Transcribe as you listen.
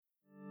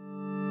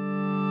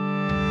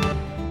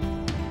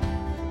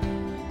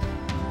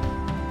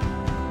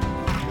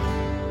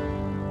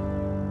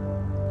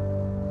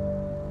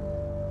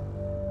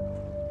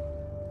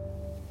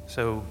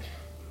So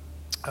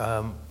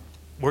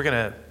we're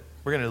gonna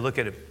look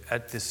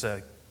at this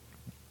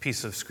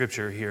piece of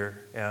scripture here,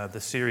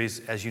 the series,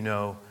 as you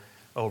know,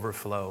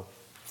 Overflow.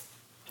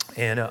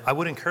 And I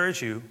would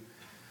encourage you.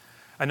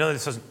 I know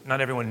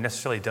not everyone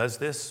necessarily does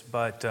this,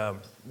 but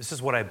this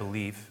is what I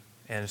believe,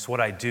 and it's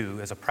what I do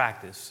as a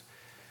practice.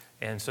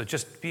 And so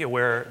just be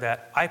aware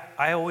that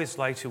I always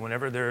like to,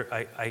 whenever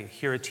I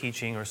hear a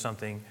teaching or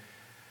something,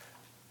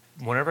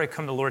 whenever I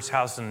come to the Lord's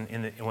house,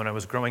 and when I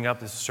was growing up,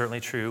 this is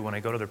certainly true, when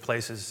I go to other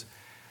places,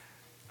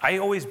 I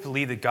always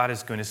believe that God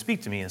is going to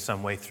speak to me in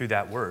some way through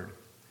that word.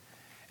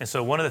 And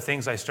so one of the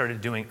things I started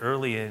doing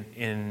early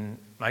in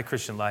my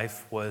Christian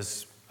life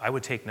was I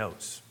would take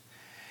notes.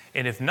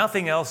 And if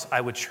nothing else, I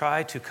would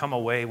try to come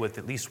away with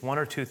at least one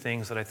or two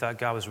things that I thought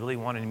God was really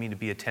wanting me to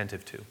be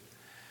attentive to.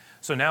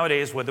 So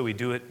nowadays, whether we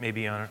do it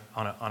maybe on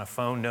a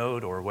phone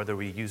note or whether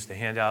we use the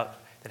handout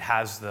that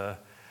has the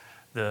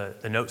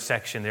note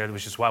section there,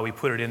 which is why we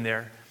put it in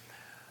there.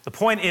 The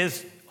point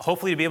is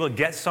hopefully to be able to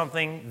get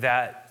something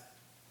that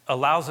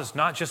allows us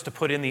not just to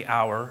put in the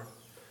hour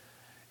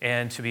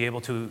and to be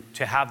able to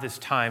have this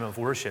time of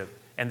worship.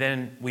 And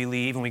then we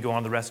leave and we go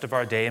on the rest of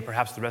our day and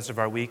perhaps the rest of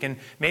our week. And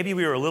maybe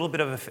we were a little bit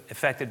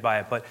affected by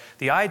it. But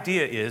the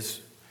idea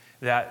is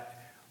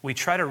that we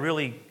try to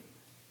really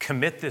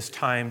commit this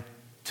time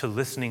to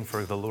listening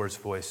for the Lord's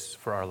voice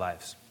for our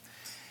lives.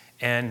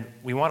 And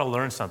we want to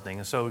learn something.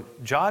 And so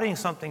jotting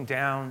something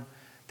down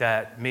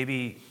that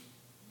maybe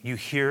you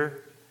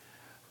hear,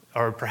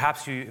 or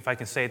perhaps you, if I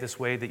can say it this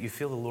way, that you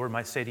feel the Lord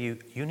might say to you,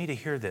 you need to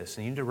hear this,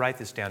 and you need to write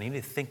this down. You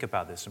need to think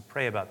about this and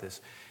pray about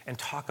this and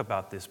talk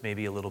about this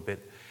maybe a little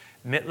bit.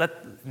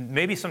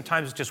 Maybe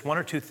sometimes just one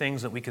or two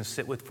things that we can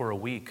sit with for a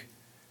week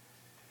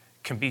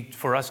can be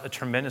for us a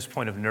tremendous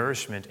point of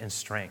nourishment and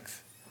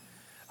strength.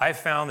 I've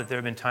found that there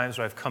have been times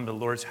where I've come to the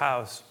Lord's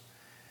house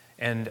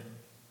and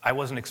I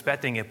wasn't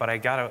expecting it, but I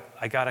got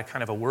a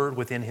kind of a word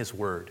within His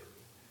word.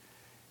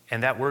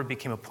 And that word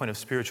became a point of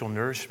spiritual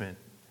nourishment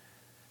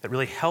that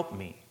really helped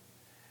me.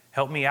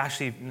 Helped me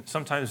actually,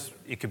 sometimes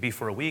it could be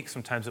for a week,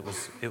 sometimes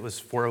it was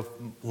for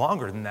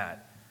longer than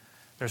that.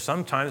 There's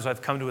sometimes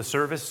I've come to a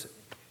service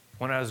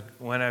there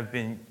have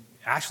been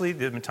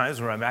times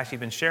where I've actually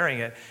been sharing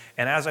it,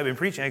 and as I've been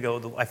preaching, I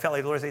felt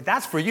like the Lord say,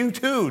 "That's for you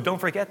too. Don't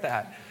forget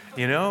that,"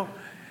 you know.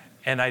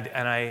 And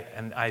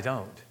I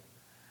don't.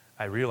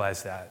 I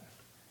realize that.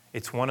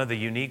 It's one of the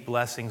unique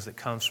blessings that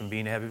comes from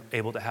being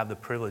able to have the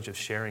privilege of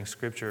sharing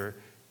scripture,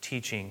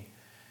 teaching,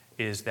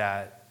 is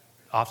that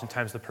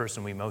oftentimes the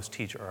person we most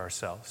teach are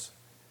ourselves.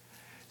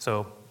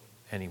 So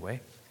anyway,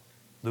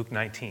 Luke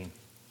 19.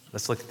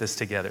 Let's look at this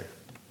together.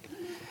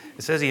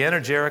 It says he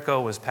entered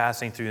Jericho, was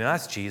passing through. Now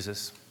that's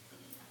Jesus.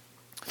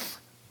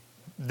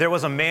 There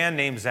was a man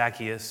named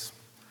Zacchaeus.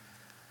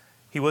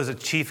 He was a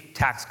chief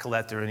tax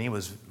collector and he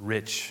was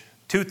rich.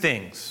 Two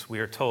things, we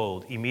are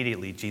told,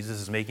 immediately.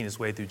 Jesus is making his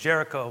way through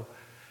Jericho.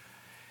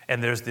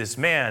 And there's this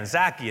man,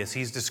 Zacchaeus.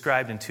 He's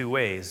described in two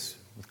ways.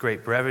 With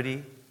great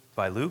brevity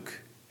by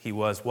Luke. He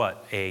was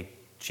what? A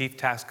chief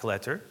tax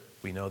collector.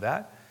 We know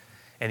that.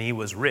 And he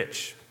was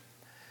rich.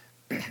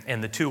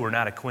 And the two were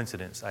not a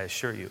coincidence, I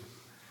assure you.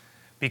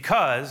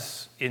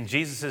 Because in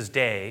Jesus'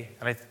 day,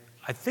 and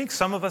I think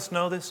some of us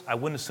know this. I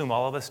wouldn't assume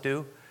all of us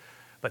do.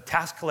 But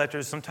tax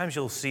collectors, sometimes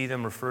you'll see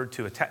them referred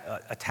to.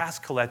 A tax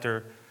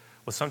collector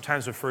was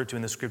sometimes referred to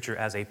in the scripture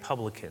as a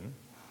publican.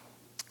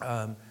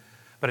 But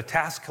a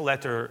tax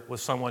collector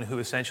was someone who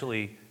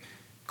essentially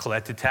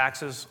collected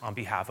taxes on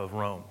behalf of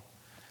Rome.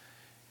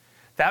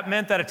 That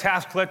meant that a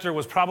tax collector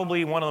was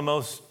probably one of the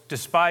most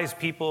despised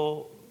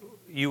people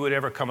you would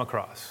ever come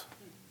across.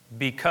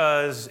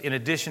 Because in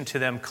addition to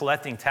them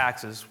collecting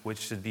taxes, which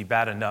should be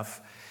bad enough,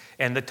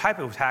 and the type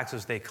of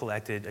taxes they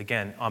collected,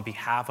 again, on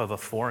behalf of a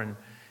foreign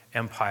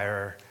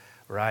empire,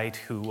 right,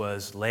 who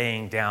was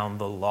laying down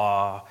the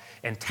law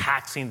and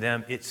taxing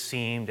them, it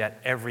seemed, at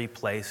every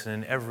place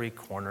and in every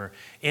corner.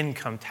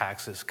 Income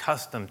taxes,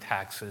 custom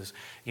taxes,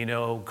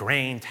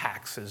 grain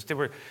taxes. There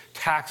were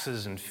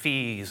taxes and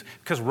fees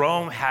because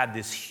Rome had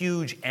this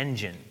huge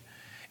engine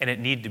and it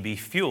needed to be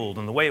fueled.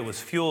 And the way it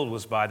was fueled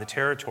was by the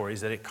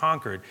territories that it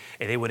conquered,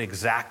 and they would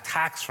exact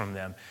tax from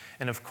them.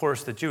 And of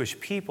course, the Jewish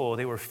people,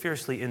 they were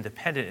fiercely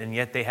independent, and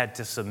yet they had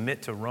to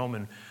submit to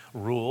Roman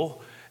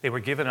rule. They were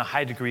given a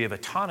high degree of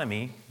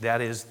autonomy.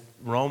 That is,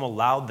 Rome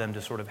allowed them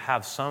to sort of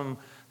have some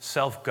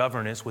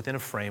self-governance within a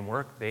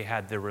framework. They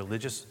had their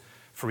religious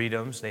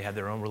freedoms. They had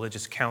their own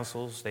religious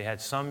councils. They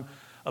had some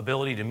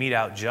ability to mete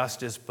out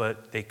justice,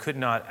 but they could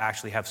not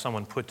actually have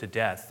someone put to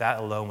death. That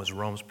alone was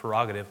Rome's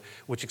prerogative,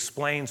 which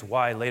explains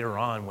why later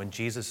on when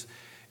Jesus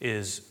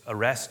is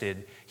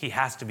arrested, he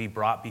has to be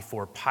brought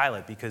before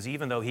Pilate, because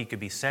even though he could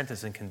be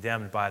sentenced and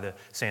condemned by the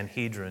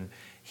Sanhedrin,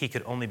 he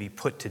could only be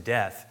put to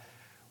death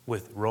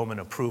with Roman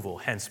approval.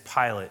 Hence,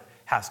 Pilate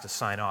has to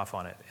sign off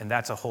on it. And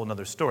that's a whole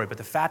other story. But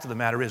the fact of the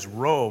matter is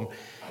Rome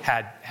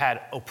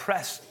had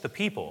oppressed the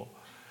people,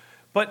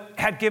 but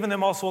had given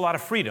them also a lot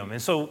of freedom.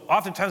 And so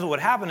oftentimes what would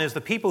happen is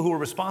the people who were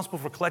responsible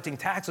for collecting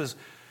taxes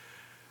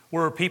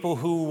were people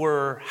who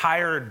were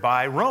hired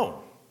by Rome.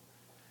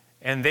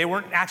 And they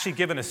weren't actually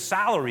given a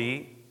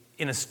salary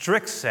in a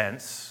strict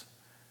sense.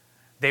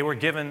 They were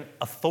given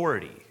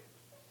authority.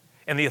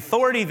 And the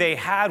authority they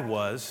had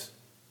was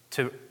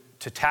to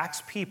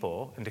tax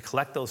people and to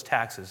collect those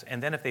taxes.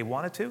 And then if they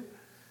wanted to,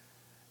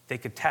 they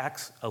could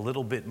tax a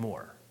little bit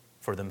more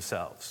for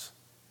themselves.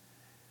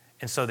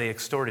 And so they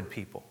extorted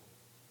people.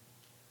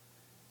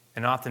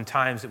 And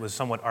oftentimes it was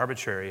somewhat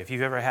arbitrary. If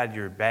you've ever had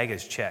your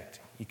baggage checked,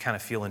 you kind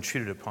of feel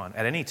intruded upon.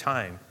 At any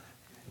time,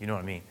 you know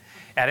what I mean?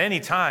 At any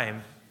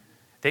time,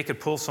 they could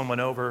pull someone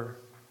over,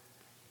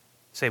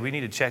 say, we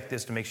need to check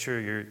this to make sure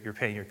you're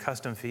paying your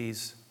custom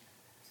fees.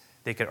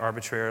 They could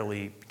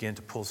arbitrarily begin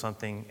to pull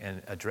something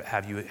and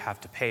have you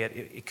have to pay it.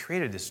 It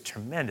created this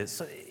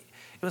tremendous, it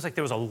was like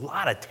there was a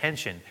lot of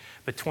tension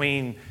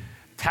between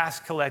tax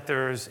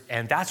collectors,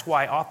 and that's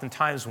why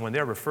oftentimes when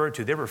they're referred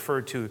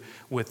to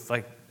with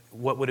like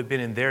what would have been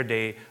in their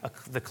day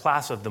the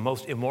class of the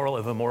most immoral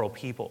of immoral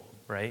people,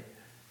 right?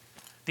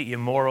 The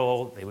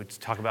immoral, they would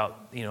talk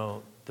about,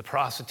 the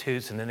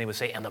prostitutes, and then they would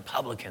say, and the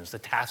publicans, the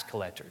tax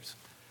collectors.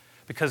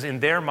 Because in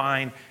their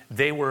mind,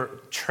 they were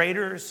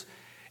traitors,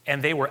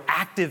 and they were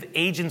active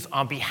agents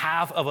on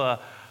behalf of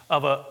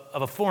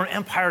a foreign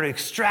empire to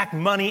extract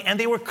money, and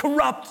they were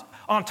corrupt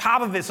on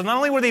top of it. So not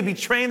only were they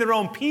betraying their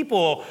own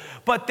people,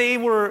 but they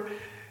were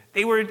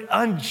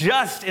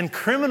unjust and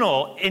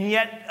criminal, and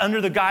yet under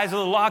the guise of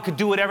the law could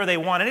do whatever they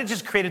wanted. It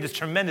just created this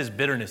tremendous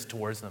bitterness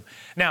towards them.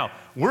 Now,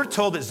 we're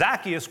told that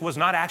Zacchaeus was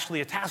not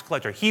actually a tax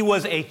collector. He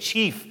was a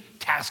chief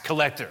tax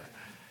collector,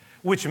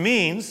 which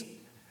means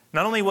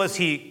not only was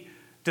he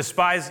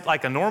despised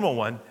like a normal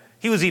one,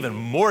 he was even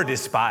more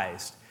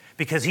despised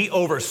because he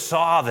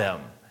oversaw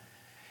them.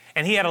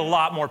 And he had a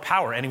lot more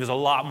power, and he was a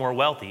lot more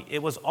wealthy.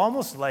 It was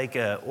almost like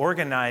an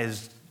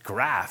organized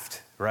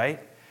graft, right,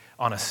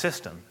 on a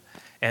system.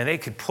 And they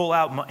could pull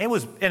out money.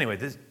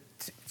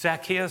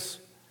 Zacchaeus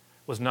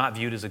was not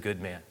viewed as a good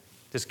man.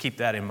 Just keep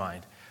that in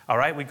mind. All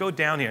right, we go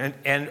down here.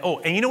 And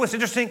you know what's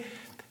interesting?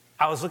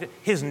 I was looking,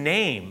 his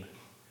name.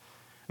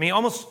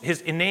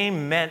 His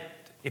name meant,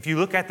 if you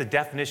look at the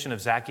definition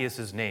of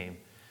Zacchaeus' name,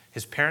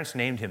 his parents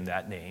named him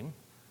that name.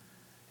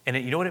 And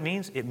you know what it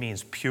means? It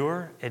means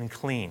pure and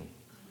clean.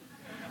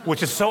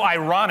 Which is so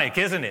ironic,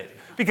 isn't it?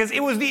 Because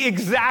it was the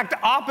exact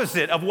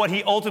opposite of what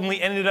he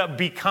ultimately ended up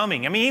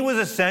becoming. He was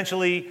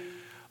essentially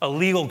a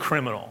legal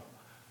criminal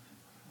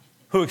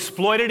who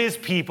exploited his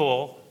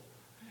people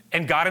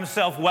and got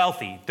himself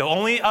wealthy. The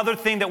only other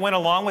thing that went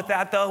along with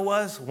that, though,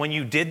 was when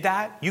you did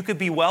that, you could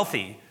be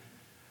wealthy,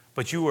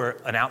 but you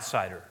were an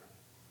outsider.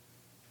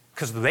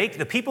 Because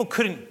the people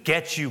couldn't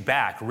get you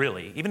back,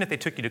 really. Even if they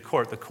took you to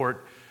court, the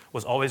court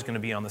was always going to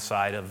be on the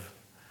side of,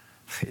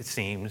 it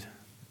seemed,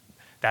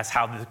 that's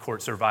how the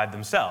court survived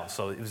themselves.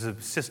 So it was a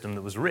system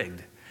that was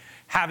rigged.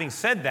 Having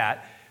said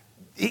that,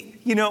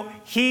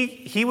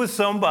 he was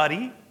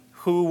somebody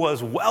who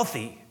was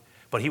wealthy,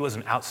 but he was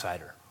an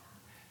outsider.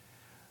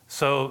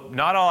 So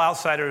not all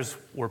outsiders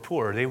were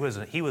poor. He was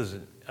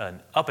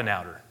an up and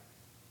outer.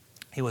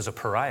 He was a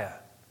pariah.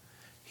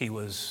 He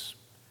was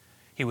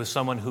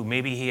someone who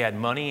maybe he had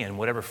money and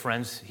whatever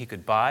friends he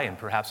could buy, and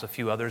perhaps a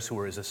few others who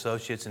were his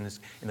associates in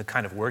the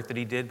kind of work that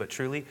he did. But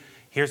truly,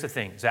 here's the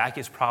thing.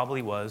 Zacchaeus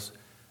probably was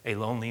a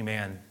lonely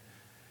man,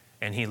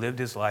 and he lived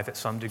his life at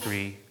some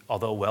degree,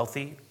 although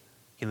wealthy,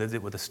 he lived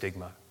it with a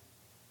stigma,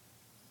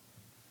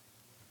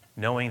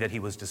 knowing that he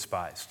was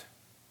despised.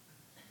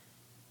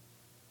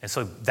 And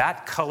so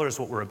that colors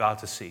what we're about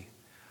to see.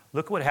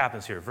 Look what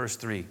happens here, verse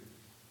 3.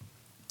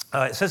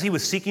 It says he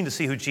was seeking to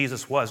see who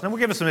Jesus was. Now we'll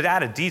give us some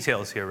added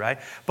details here, right?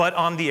 But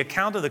on the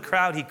account of the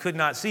crowd, he could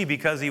not see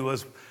because he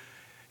was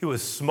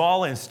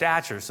small in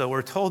stature. So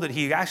we're told that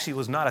he actually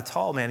was not a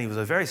tall man. He was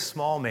a very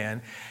small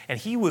man. And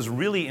he was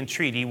really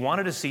intrigued. He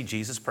wanted to see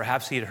Jesus.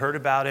 Perhaps he had heard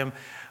about him.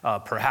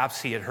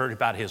 Perhaps he had heard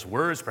about his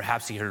words.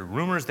 Perhaps he heard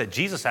rumors that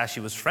Jesus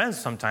actually was friends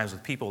sometimes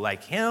with people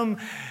like him.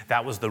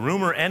 That was the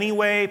rumor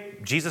anyway.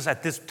 Jesus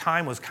at this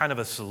time was kind of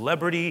a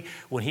celebrity.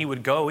 When he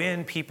would go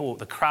in,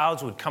 the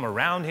crowds would come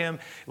around him.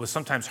 It was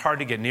sometimes hard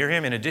to get near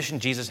him. In addition,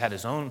 Jesus had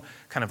his own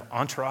kind of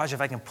entourage,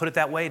 if I can put it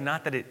that way.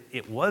 Not that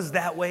it was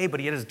that way, but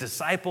he had his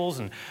disciples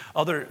and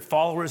other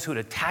followers who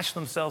had attached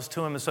themselves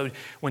to him. And so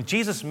when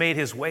Jesus made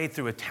his way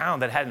through a town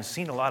that hadn't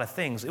seen a lot of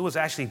things, it was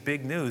actually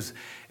big news.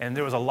 And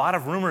there was a lot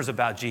of rumors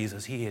about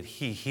Jesus. He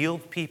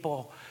healed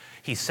people.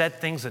 He said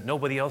things that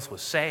nobody else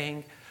was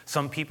saying.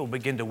 Some people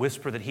began to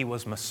whisper that he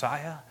was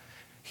Messiah.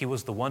 He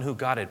was the one who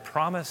God had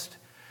promised.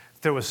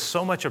 There was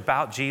so much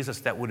about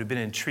Jesus that would have been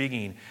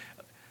intriguing.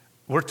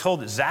 We're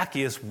told that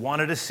Zacchaeus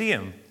wanted to see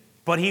him,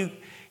 but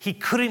he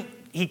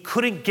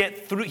couldn't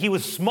get through. He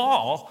was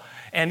small.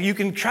 And you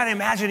can try to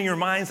imagine in your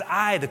mind's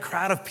eye the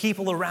crowd of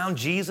people around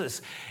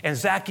Jesus. And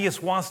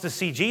Zacchaeus wants to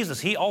see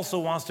Jesus. He also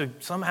wants to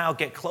somehow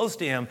get close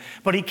to him,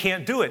 but he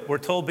can't do it. We're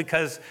told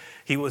because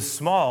he was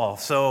small.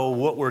 So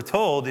what we're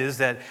told is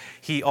that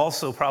he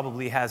also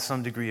probably has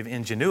some degree of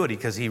ingenuity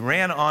because he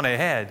ran on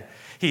ahead.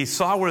 He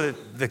saw where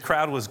the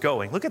crowd was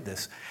going. Look at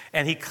this.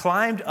 And he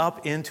climbed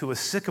up into a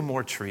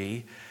sycamore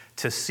tree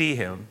to see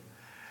him.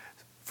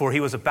 for he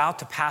was about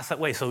to pass that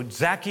way. So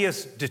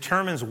Zacchaeus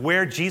determines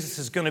where Jesus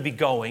is going to be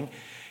going.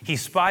 He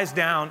spies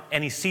down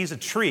and he sees a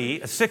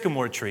tree, a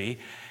sycamore tree,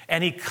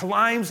 and he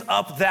climbs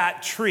up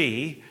that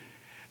tree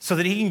so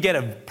that he can get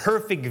a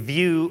perfect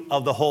view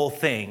of the whole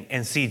thing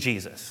and see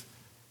Jesus.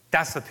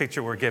 That's the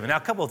picture we're given. Now,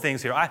 a couple of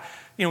things here.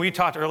 We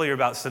talked earlier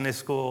about Sunday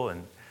school,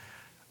 and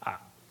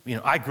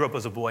I grew up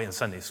as a boy in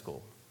Sunday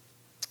school,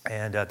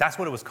 and that's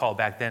what it was called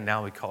back then.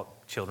 Now we call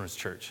it Children's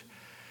Church.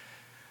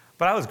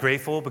 But I was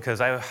grateful because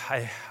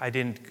I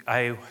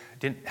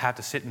didn't have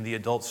to sit in the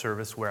adult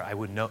service where I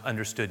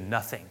understood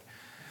nothing.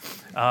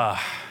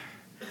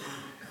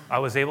 I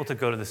was able to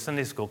go to the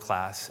Sunday school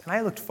class, and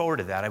I looked forward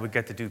to that. I would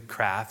get to do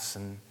crafts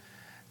and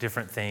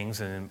different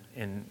things, and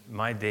in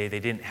my day, they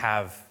didn't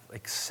have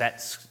like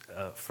sets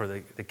for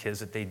the kids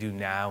that they do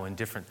now, and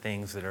different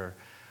things that are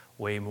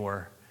way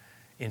more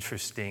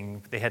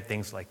interesting. They had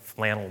things like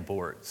flannel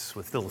boards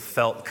with little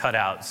felt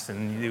cutouts,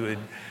 and you would,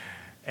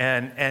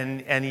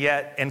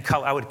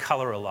 I would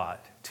color a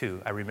lot too.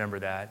 I remember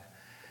that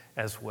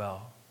as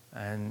well.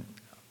 And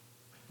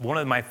one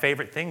of my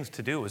favorite things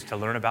to do was to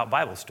learn about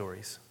Bible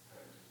stories.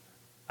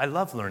 I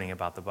love learning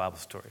about the Bible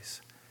stories.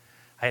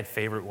 I had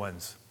favorite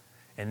ones.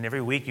 And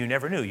every week, you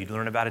never knew. You'd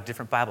learn about a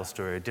different Bible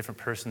story, a different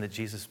person that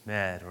Jesus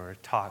met or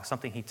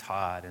something he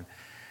taught,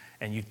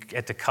 and you'd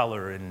get to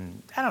color.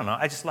 And I don't know,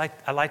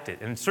 I liked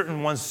it. And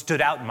certain ones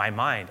stood out in my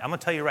mind. I'm going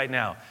to tell you right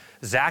now,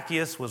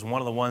 Zacchaeus was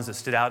one of the ones that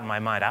stood out in my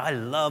mind. I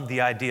love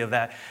the idea of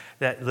that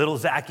little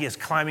Zacchaeus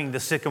climbing the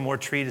sycamore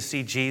tree to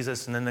see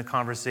Jesus, and then the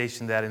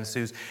conversation that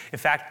ensues. In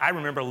fact, I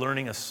remember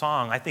learning a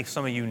song. I think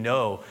some of you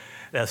know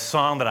the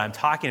song that I'm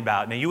talking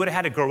about. Now, you would have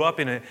had to grow up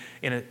in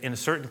a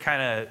certain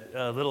kind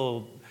of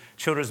little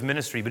children's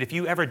ministry, but if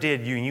you ever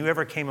did, you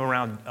ever came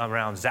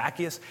around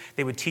Zacchaeus,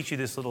 they would teach you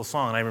this little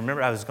song. And I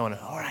remember I was going,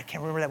 I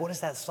can't remember that. What is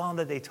that song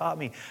that they taught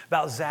me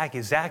about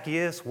Zacchaeus?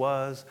 Zacchaeus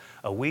was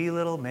a wee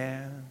little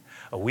man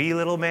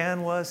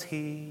was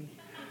he.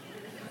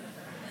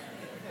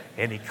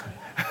 And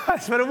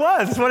that's what it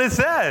was. That's what it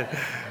said.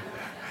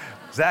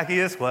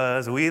 Zacchaeus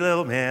was a wee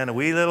little man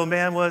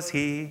was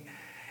he.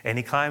 And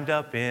he climbed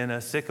up in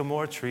a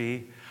sycamore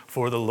tree,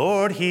 for the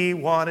Lord he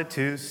wanted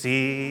to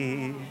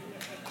see.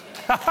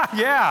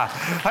 Yeah,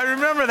 I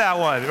remember that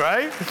one,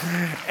 right?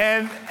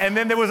 And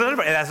then there was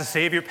another, and as the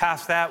Savior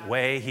passed that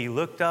way, he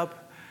looked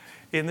up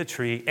in the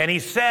tree, and he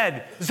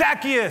said,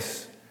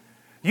 Zacchaeus,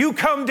 you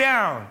come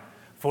down,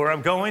 for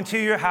I'm going to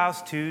your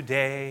house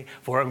today.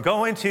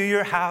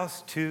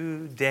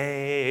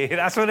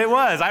 That's what it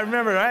was. I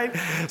remember, right?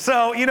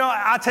 So,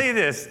 I'll tell you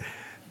this.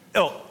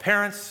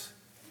 Parents,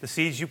 the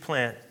seeds you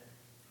plant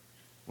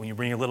when you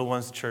bring your little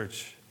ones to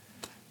church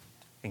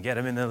and get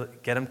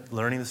them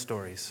learning the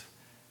stories,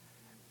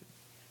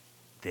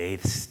 they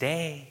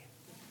stay.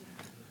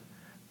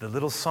 The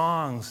little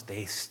songs,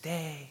 they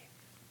stay.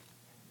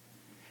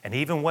 And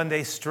even when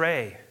they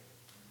stray,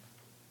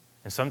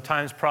 and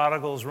sometimes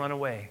prodigals run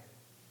away,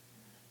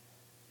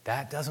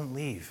 that doesn't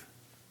leave.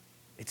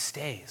 It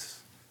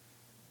stays.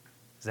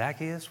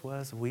 Zacchaeus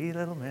was a wee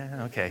little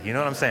man. Okay, you know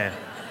what I'm saying.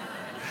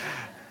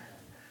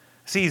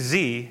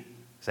 See,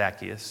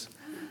 Zacchaeus,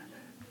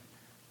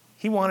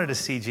 he wanted to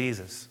see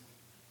Jesus,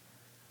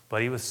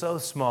 but he was so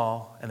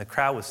small and the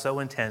crowd was so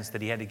intense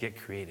that he had to get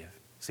creative.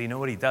 So you know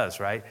what he does,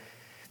 right?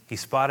 He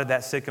spotted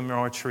that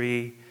sycamore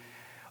tree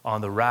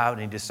on the route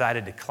and he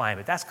decided to climb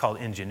it. That's called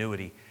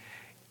ingenuity.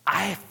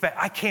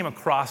 I came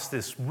across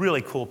this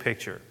really cool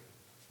picture,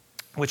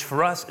 which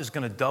for us is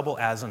going to double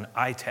as an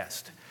eye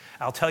test.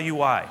 I'll tell you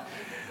why.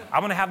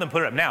 I'm going to have them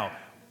put it up. Now,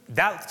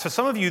 to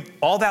some of you,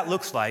 all that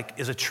looks like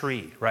is a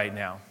tree right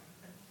now.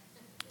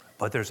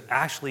 But there's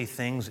actually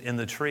things in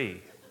the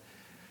tree.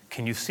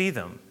 Can you see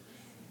them?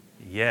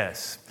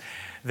 Yes.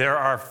 There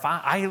are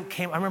I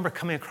remember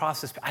coming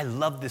across this. I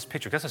love this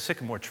picture. That's a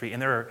sycamore tree.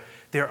 And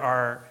there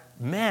are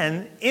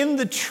men in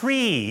the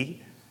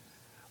tree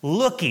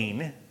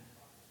looking.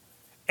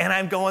 And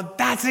I'm going,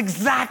 that's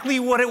exactly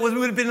what it would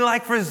have been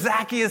like for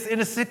Zacchaeus in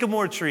a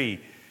sycamore tree.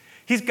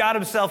 He's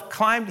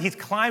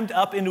climbed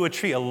up into a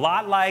tree, a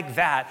lot like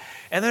that.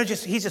 And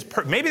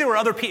maybe there were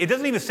other people. It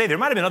doesn't even say, there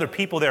might have been other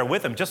people there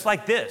with him, just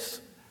like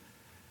this.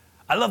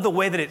 I love the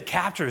way that it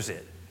captures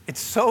it. It's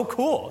so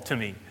cool to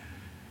me.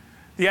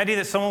 The idea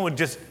that someone would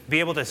just be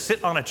able to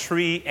sit on a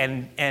tree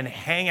and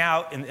hang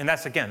out, and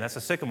that's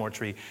a sycamore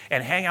tree,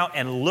 and hang out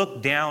and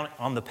look down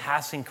on the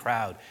passing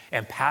crowd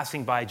and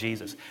passing by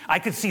Jesus. I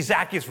could see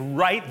Zacchaeus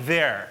right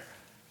there.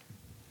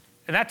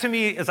 And that to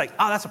me is like,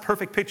 that's a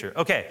perfect picture.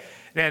 Okay.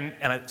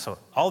 So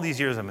all these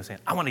years I've been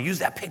saying, I want to use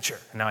that picture.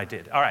 And now I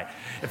did. All right.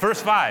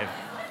 Verse 5.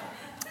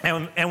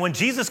 And when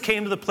Jesus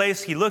came to the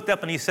place, he looked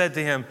up and he said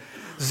to him,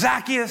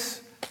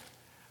 Zacchaeus,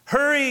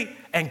 hurry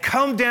and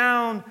come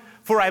down,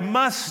 for I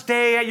must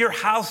stay at your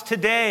house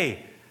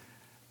today.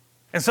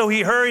 And so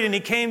he hurried and he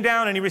came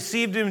down and he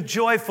received him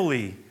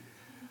joyfully.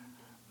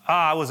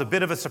 It was a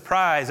bit of a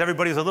surprise.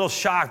 Everybody was a little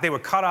shocked. They were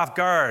caught off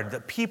guard.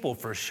 The people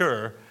for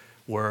sure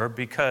were,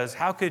 because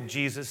how could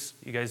Jesus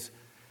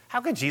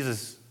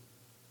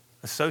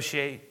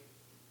associate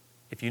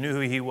if you knew who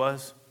he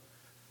was?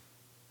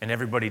 and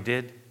everybody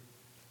did,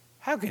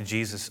 how could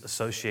Jesus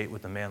associate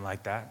with a man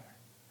like that?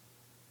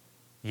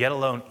 Yet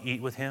alone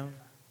eat with him?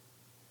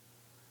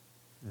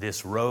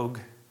 This rogue,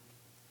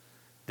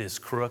 this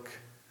crook,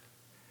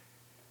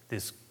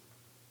 this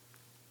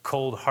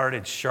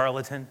cold-hearted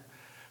charlatan?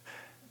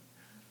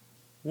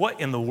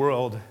 What in the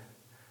world?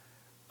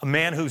 A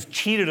man who's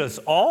cheated us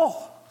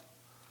all?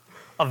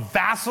 A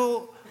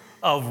vassal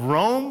of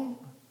Rome?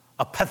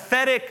 A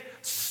pathetic,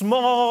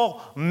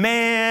 small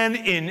man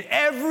in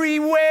every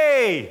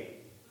way?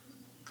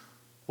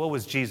 What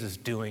was Jesus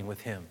doing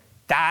with him?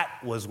 That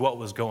was what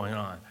was going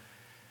on.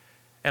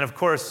 And of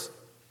course,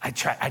 I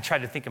tried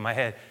to think in my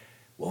head,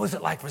 what was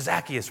it like for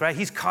Zacchaeus, right?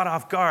 He's caught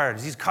off guard.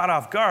 He's caught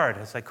off guard,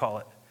 as I call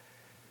it.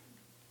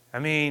 I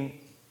mean,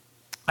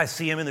 I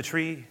see him in the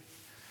tree,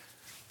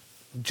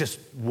 just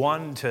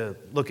one to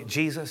look at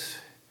Jesus,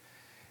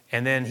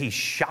 and then he's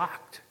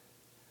shocked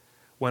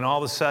when all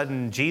of a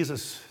sudden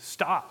Jesus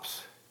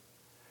stops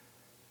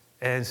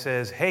and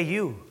says, hey,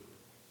 you.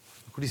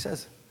 Look what he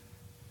says.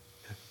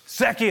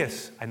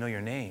 Zacchaeus, I know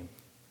your name.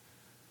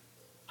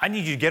 I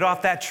need you to get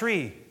off that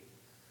tree.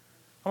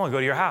 I want to go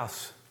to your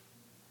house.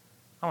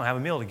 I want to have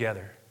a meal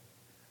together.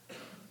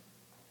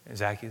 And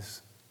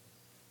Zacchaeus,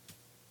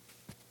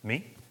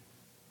 me?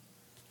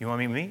 You want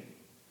me to meet?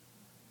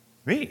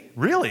 Me?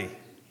 Really?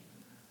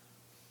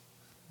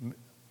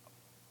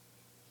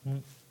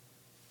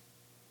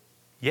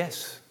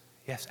 Yes,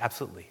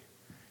 absolutely.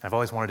 I've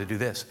always wanted to do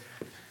this.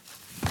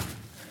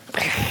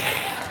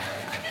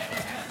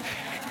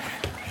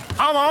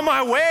 I'm on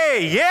my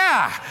way,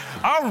 yeah.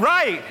 All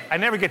right. I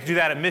never get to do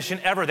that at Mission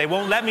ever. They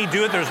won't let me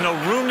do it. There's no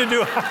room to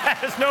do it.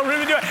 There's no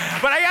room to do it.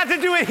 But I got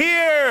to do it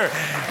here.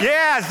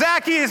 Yeah,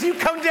 Zacchaeus, you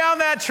come down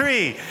that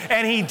tree.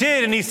 And he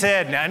did, and he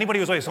said, now anybody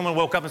who's like, someone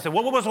woke up and said,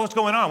 what's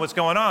going on? What's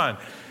going on?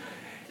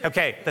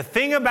 Okay, the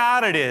thing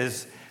about it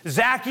is,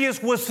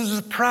 Zacchaeus was as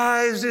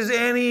surprised as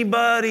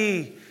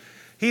anybody.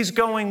 He's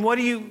going, what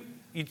do you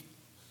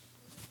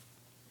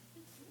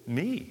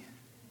me?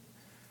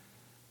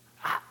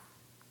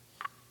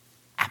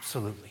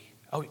 Absolutely.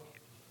 Oh,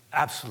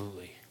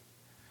 absolutely.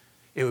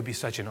 It would be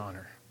such an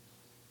honor.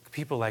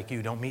 People like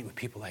you don't meet with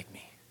people like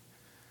me.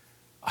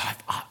 I'll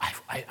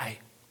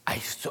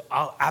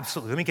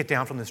absolutely. Let me get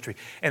down from this tree.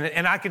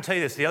 And I can tell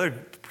you this, the other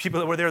people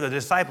that were there, the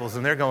disciples,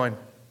 and they're going,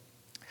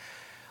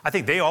 I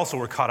think they also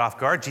were caught off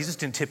guard. Jesus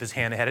didn't tip his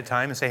hand ahead of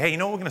time and say, hey, you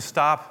know what, we're going to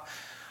stop.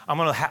 I'm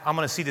going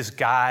to see this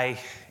guy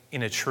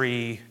in a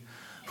tree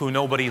who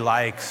nobody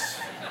likes.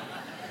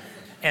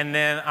 And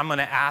then I'm going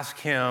to ask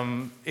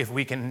him if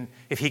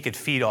he could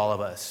feed all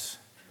of us.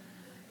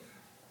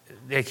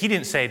 He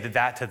didn't say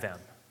that to them.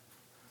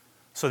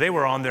 So they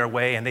were on their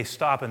way, and they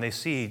stop and they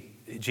see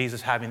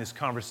Jesus having this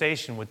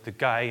conversation with the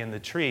guy in the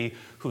tree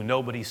who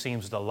nobody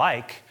seems to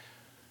like,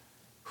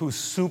 who's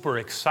super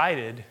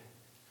excited.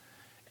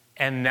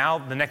 And now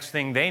the next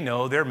thing they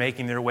know, they're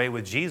making their way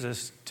with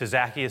Jesus to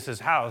Zacchaeus'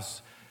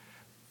 house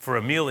for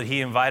a meal that he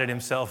invited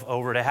himself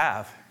over to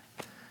have.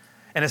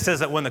 And it says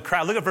that when the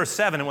crowd, look at verse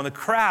 7, and when the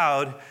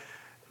crowd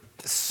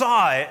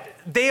saw it,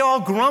 they all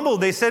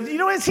grumbled. They said,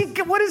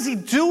 what is he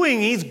doing?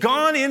 He's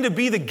gone in to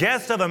be the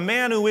guest of a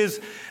man who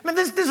is,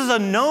 this is a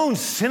known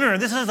sinner.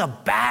 This is a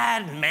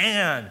bad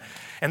man.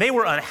 And they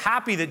were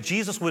unhappy that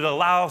Jesus would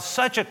allow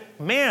such a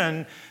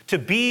man to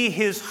be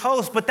his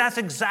host, but that's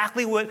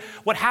exactly what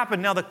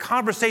happened. Now the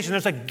conversation,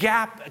 there's a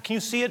gap, can you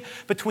see it,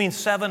 between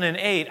 7 and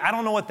 8? I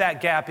don't know what that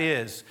gap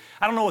is.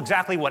 I don't know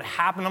exactly what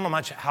happened. I don't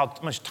know how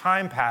much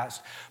time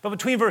passed. But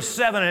between verse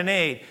 7 and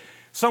 8,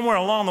 somewhere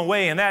along the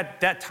way in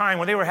that time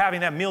when they were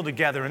having that meal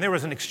together and there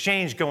was an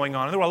exchange going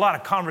on, and there were a lot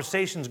of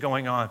conversations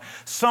going on,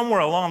 somewhere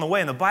along the way,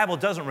 and the Bible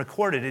doesn't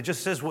record it, it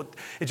just says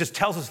it just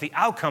tells us the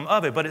outcome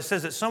of it, but it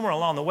says that somewhere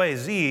along the way,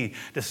 Z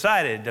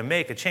decided to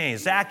make a change.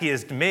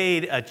 Zacchaeus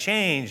made a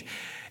change.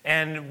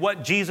 And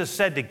what Jesus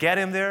said to get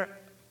him there,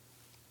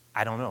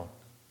 I don't know.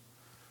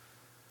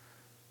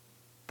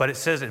 But it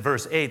says in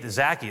verse 8 that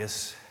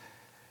Zacchaeus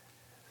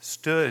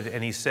stood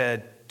and he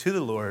said to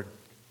the Lord,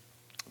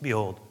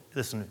 behold,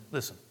 listen.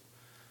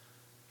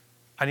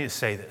 I need to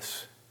say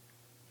this.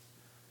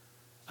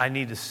 I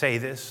need to say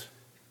this,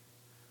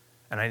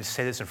 and I need to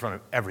say this in front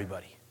of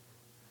everybody.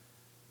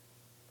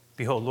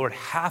 Behold, Lord,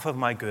 half of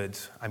my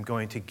goods I'm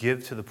going to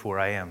give to the poor.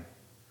 I've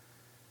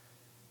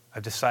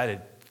decided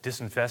to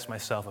disinvest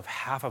myself of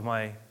half of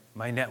my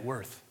net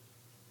worth.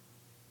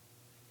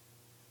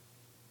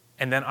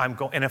 And then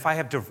and if I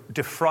have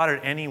defrauded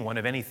anyone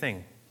of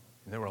anything,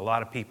 and there were a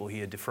lot of people he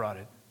had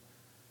defrauded,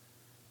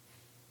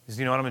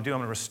 you know what I'm going to do?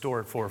 I'm going to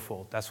restore it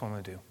fourfold. That's what I'm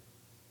going to do.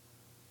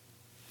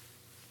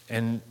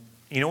 And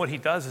you know what he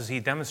does is he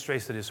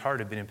demonstrates that his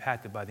heart had been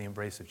impacted by the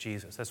embrace of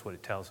Jesus. That's what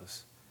it tells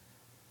us.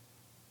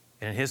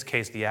 And in his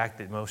case, the act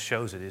that most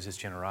shows it is his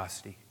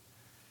generosity.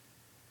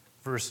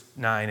 Verse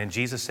 9, and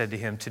Jesus said to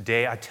him,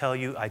 today I tell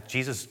you,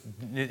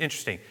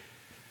 interesting.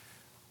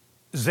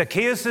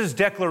 Zacchaeus'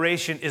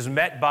 declaration is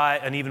met by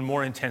an even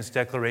more intense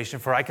declaration,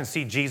 for I can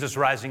see Jesus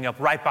rising up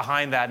right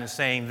behind that and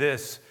saying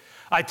this,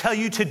 I tell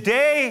you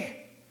today,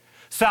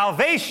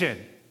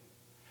 salvation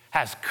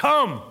has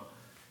come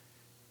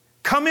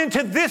come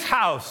into this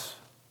house,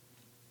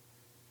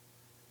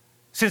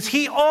 since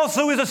he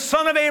also is a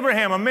son of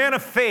Abraham, a man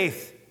of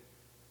faith,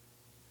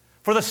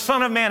 for the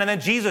Son of Man. And then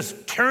Jesus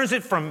turns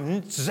it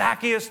from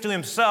Zacchaeus to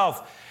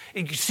himself.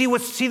 You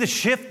see the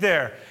shift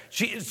there.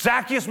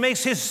 Zacchaeus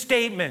makes his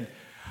statement.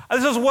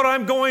 This is what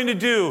I'm going to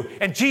do.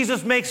 And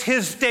Jesus makes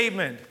his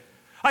statement.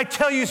 I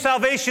tell you,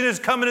 salvation is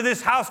coming to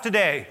this house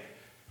today.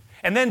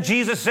 And then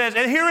Jesus says,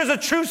 and here is a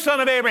true son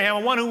of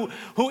Abraham, one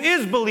who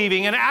is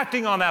believing and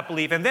acting on that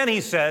belief. And then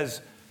he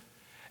says,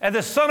 and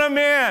the Son of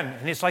Man,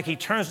 and it's like he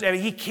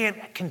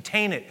can't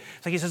contain it.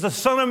 It's like he says, the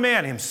Son of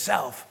Man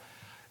himself.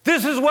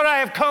 This is what I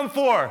have come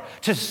for,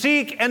 to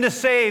seek and to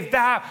save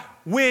that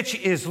which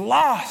is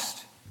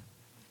lost.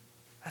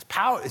 That's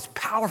power. It's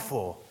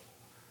powerful.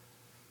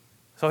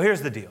 So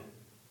here's the deal.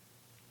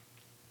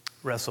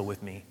 Wrestle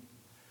with me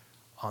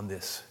on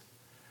this.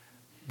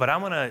 But I'm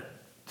going to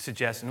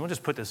suggest, and we'll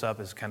just put this up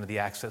as kind of the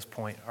access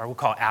point, or we'll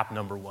call it app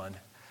number 1.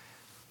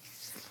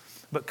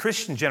 But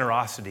Christian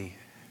generosity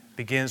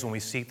begins when we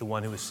seek the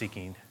one who is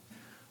seeking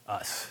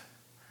us.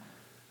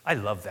 I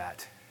love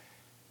that.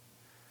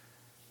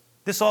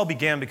 This all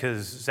began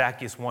because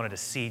Zacchaeus wanted to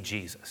see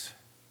Jesus.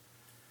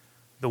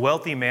 The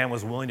wealthy man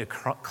was willing to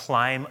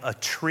climb a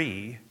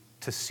tree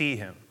to see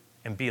him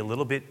and be a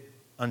little bit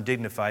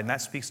undignified. And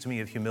that speaks to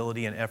me of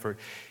humility and effort.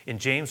 In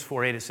James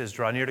 4:8, it says,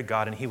 draw near to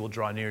God and he will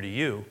draw near to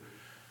you.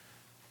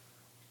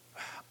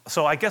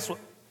 So I guess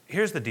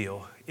here's the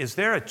deal. Is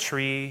there a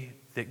tree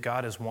that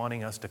God is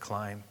wanting us to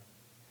climb?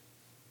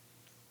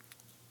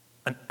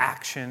 An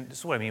action, this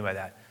is what I mean by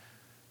that.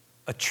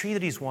 A tree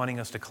that he's wanting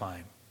us to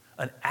climb.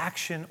 An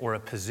action or a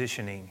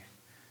positioning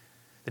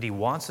that he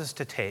wants us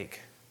to take.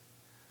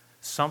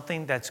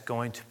 Something that's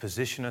going to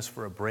position us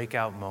for a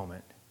breakout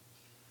moment.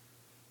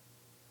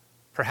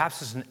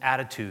 Perhaps it's an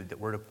attitude that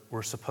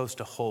we're supposed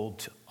to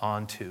hold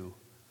on to.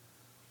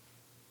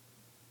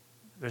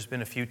 There's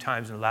been a few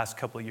times in the last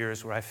couple of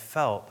years where I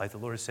felt like the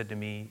Lord said to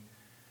me,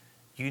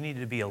 you need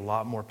to be a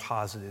lot more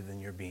positive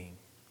in your being.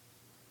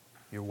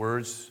 Your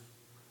words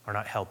are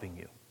not helping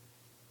you.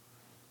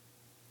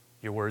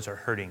 Your words are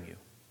hurting you.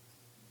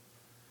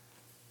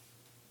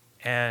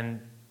 And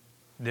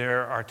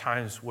there are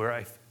times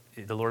where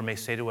the Lord may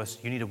say to us,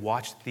 you need to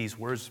watch these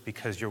words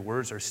because your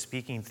words are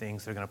speaking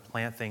things. They're going to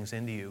plant things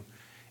into you.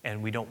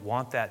 And we don't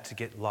want that to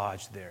get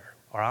lodged there.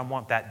 Or I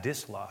want that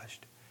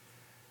dislodged.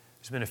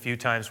 There's been a few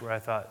times where I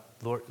thought,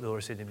 the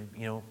Lord said to me,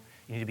 you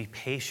need to be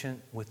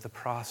patient with the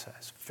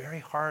process. Very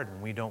hard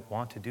when we don't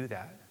want to do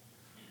that.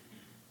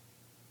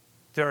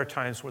 There are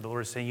times where the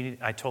Lord is saying,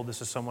 I told this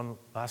to someone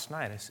last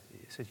night. I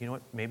said, you know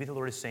what? Maybe the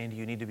Lord is saying to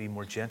you, you need to be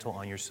more gentle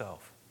on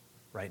yourself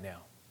right now.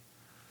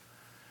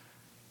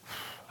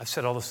 I've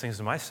said all those things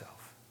to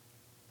myself.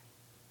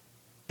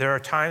 There are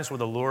times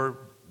where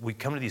we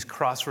come to these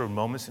crossroad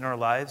moments in our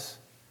lives,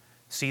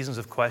 seasons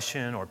of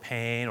question or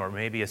pain, or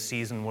maybe a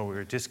season where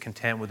we're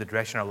discontent with the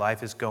direction our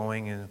life is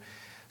going. And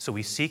so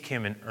we seek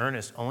him in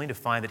earnest only to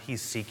find that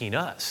he's seeking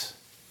us.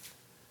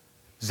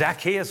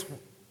 Zacchaeus,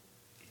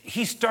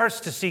 he starts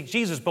to seek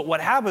Jesus, but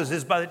what happens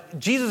is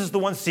Jesus is the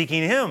one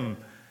seeking him.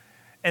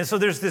 And so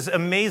there's this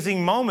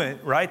amazing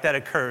moment, right, that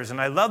occurs.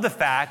 And I love the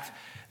fact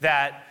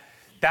that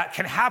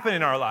can happen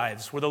in our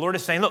lives where the Lord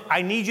is saying, look,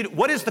 I need you to,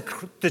 what is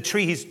the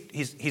tree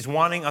he's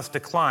wanting us to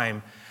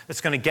climb that's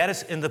going to get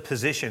us in the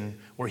position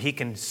where he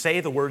can say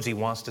the words he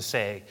wants to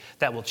say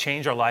that will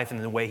change our life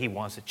in the way he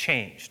wants it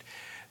changed.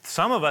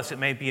 Some of us, it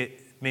may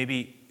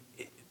be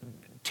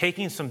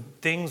taking some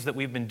things that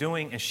we've been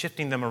doing and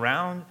shifting them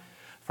around.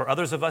 For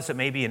others of us, it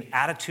may be an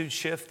attitude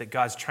shift that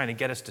God's trying to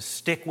get us to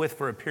stick with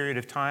for a period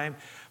of time.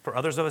 For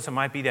others of us, it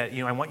might be that,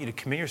 I want you to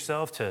commit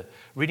yourself to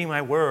reading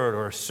my word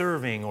or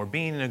serving or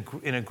being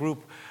in a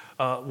group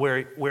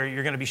where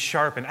you're going to be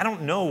sharpened. I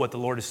don't know what the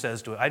Lord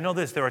says to it. I know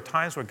this. There are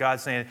times where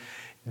God's saying,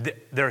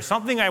 there's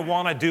something I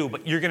want to do,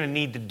 but you're going to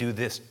need to do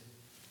this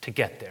to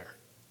get there.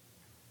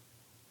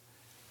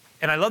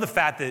 And I love the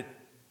fact that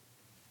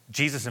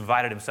Jesus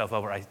invited himself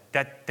over.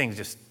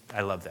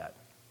 I love that.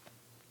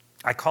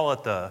 I call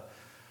it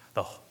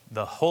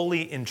the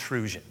holy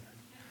intrusion,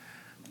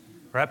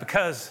 right?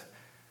 Because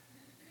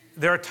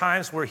there are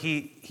times where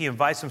he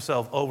invites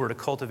himself over to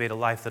cultivate a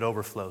life that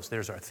overflows.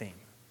 There's our theme.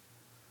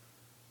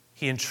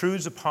 He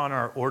intrudes upon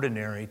our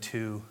ordinary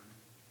to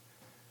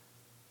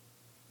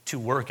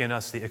work in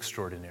us the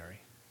extraordinary.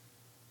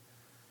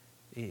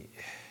 He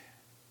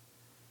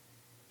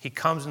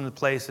comes into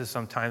places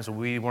sometimes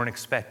we weren't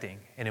expecting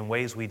and in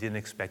ways we didn't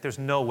expect.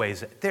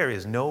 There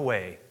is no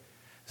way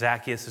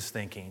Zacchaeus is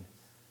thinking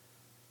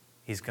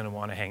he's going to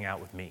want to hang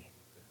out with me.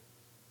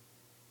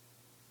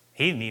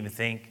 He didn't even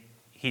think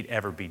he'd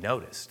ever be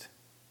noticed.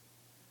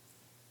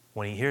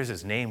 When he hears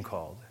his name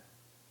called,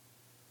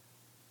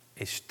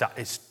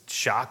 it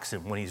shocks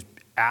him when he's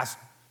asked,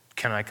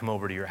 can I come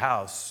over to your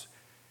house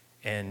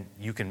and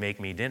you can make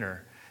me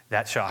dinner?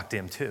 That shocked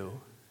him too,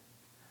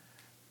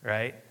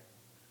 right?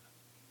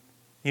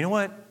 You know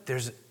what?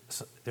 There's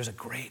a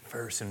great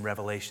verse in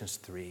Revelations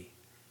 3.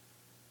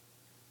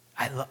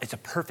 It's a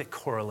perfect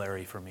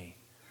corollary for me.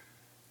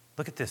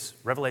 Look at this,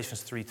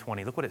 Revelations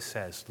 3:20. Look what it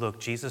says. Look,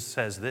 Jesus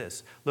says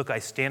this. Look, I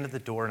stand at the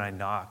door and I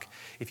knock.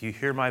 If you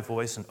hear my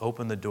voice and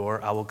open the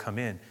door, I will come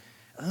in.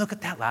 And look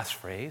at that last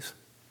phrase.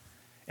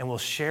 And we'll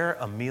share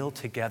a meal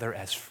together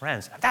as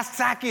friends. That's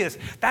Zacchaeus.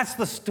 That's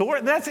the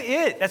story. That's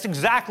it. That's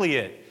exactly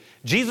it.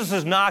 Jesus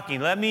is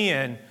knocking. Let me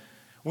in.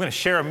 We're going to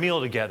share a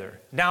meal together.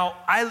 Now,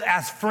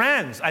 as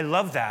friends, I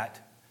love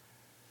that.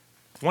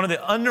 One of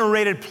the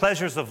underrated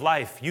pleasures of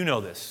life, you know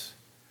this,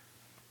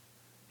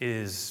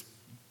 is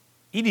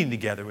eating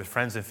together with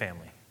friends and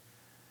family.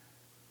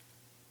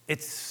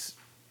 It's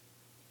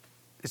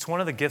one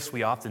of the gifts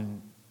we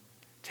often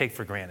take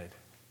for granted.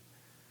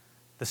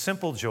 The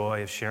simple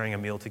joy of sharing a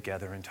meal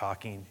together and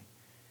talking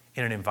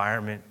in an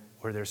environment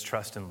where there's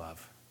trust and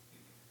love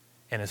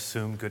and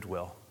assumed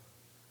goodwill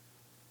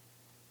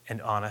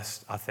and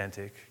honest,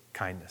 authentic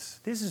kindness.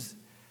 This is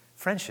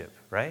friendship,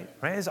 right?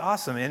 Right? It's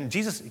awesome. And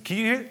Jesus, do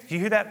you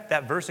hear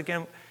that verse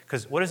again?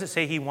 Because what does it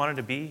say he wanted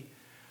to be?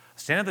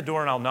 Stand at the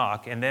door and I'll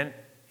knock. And then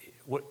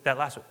that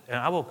last one, and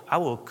I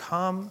will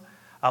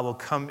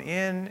come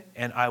in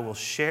and I will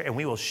share, and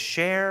we will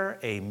share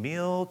a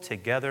meal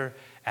together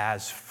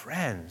as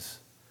friends.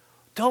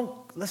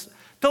 Don't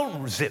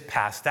zip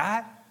past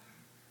that.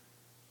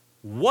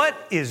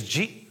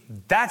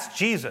 That's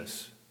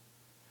Jesus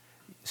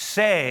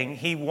saying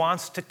he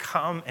wants to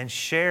come and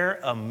share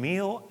a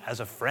meal as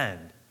a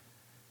friend.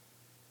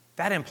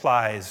 That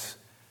implies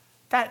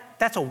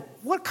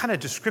what kind of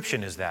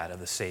description is that of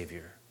the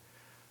Savior?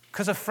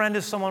 Because a friend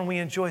is someone we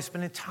enjoy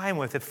spending time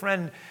with. A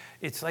friend,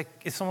 it's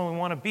someone we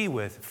want to be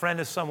with. A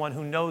friend is someone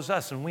who knows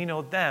us and we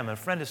know them. A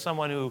friend is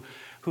someone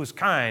who's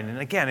kind. And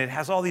again, it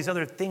has all these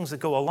other things that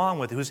go along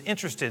with it, who's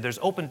interested. There's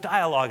open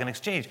dialogue and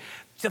exchange.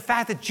 The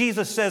fact that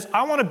Jesus says,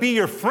 I want to be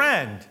your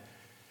friend,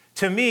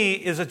 to me,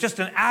 is just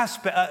an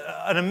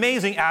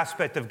amazing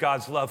aspect of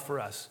God's love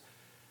for us.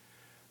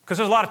 Because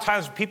there's a lot of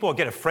times people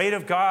get afraid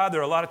of God. There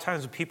are a lot of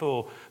times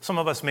some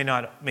of us may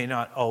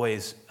not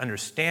always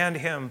understand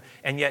him.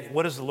 And yet,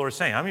 what is the Lord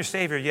saying? I'm your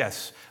Savior,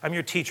 yes. I'm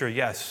your teacher,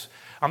 yes.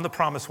 I'm the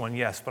promised one,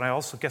 yes. But I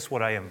also, guess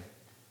what I am?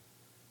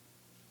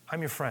 I'm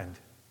your friend.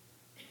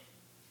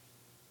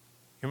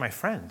 You're my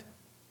friend.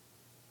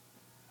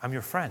 I'm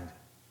your friend.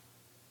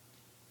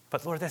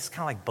 But Lord, that's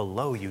kind of like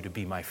below you to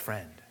be my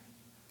friend.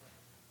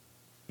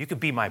 You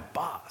could be my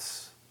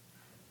boss.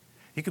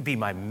 You could be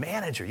my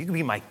manager. You could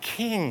be my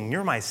king.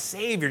 You're my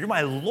Savior. You're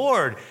my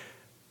Lord.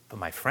 But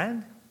my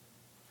friend?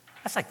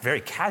 That's like very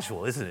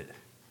casual, isn't it?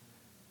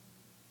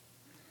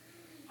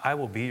 I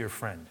will be your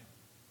friend.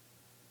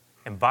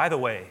 And by the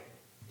way,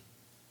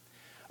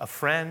 a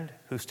friend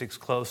who sticks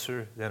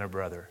closer than a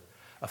brother.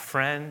 A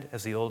friend,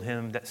 as the old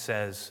hymn that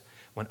says,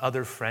 when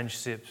other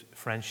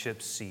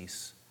friendships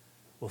cease,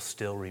 will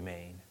still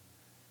remain.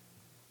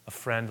 A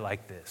friend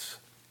like this.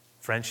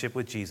 Friendship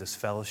with Jesus,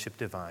 fellowship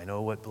divine.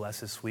 Oh, what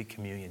blessed sweet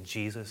communion.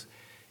 Jesus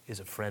is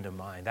a friend of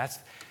mine.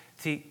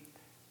 The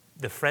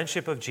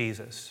friendship of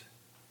Jesus.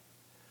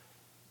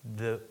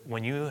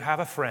 When you have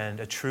a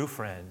friend, a true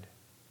friend,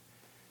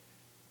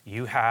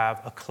 you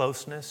have a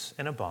closeness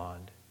and a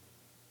bond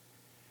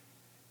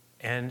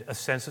and a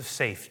sense of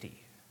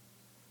safety.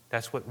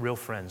 That's what real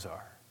friends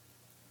are.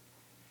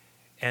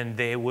 And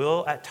they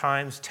will at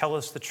times tell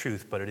us the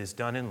truth, but it is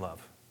done in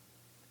love.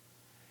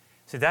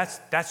 See,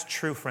 that's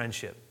true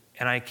friendship.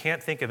 And I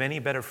can't think of any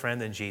better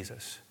friend than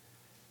Jesus.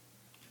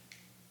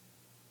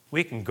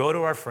 We can go to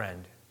our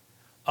friend.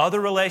 Other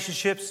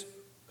relationships,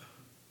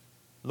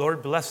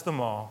 Lord bless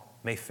them all,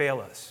 may fail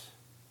us.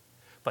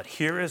 But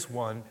here is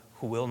one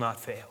who will not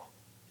fail.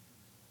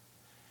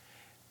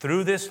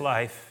 Through this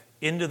life,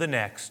 into the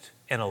next,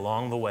 and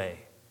along the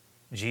way,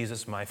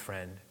 Jesus, my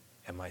friend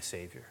and my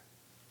Savior.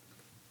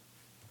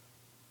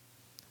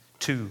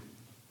 2,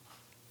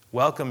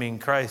 welcoming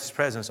Christ's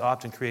presence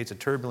often creates a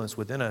turbulence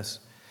within us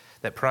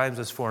that primes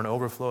us for an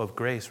overflow of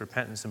grace,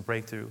 repentance, and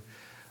breakthrough.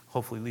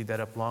 Hopefully leave that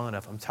up long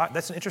enough.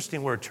 That's an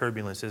interesting word,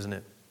 turbulence, isn't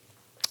it?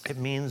 It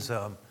means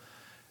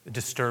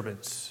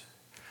disturbance.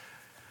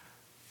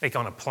 Like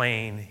on a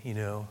plane,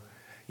 you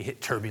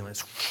hit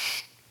turbulence.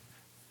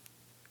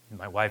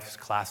 My wife's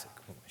classic.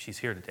 She's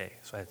here today,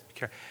 so I have to be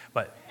careful.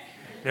 But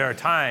there are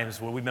times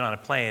where we've been on a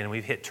plane and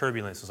we've hit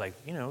turbulence. It's like,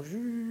 and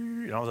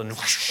all of a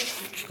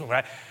sudden,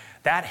 right?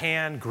 That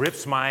hand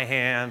grips my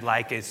hand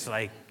like it's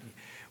like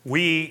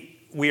we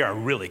are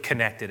really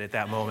connected at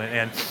that moment.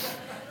 And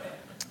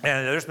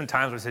there's been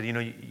times where I said,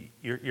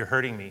 you're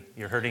hurting me.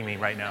 You're hurting me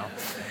right now.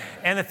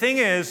 And the thing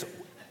is,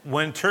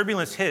 when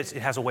turbulence hits,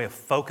 it has a way of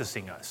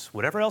focusing us.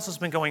 Whatever else has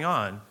been going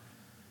on,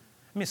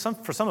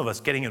 for some of us,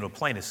 getting into a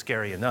plane is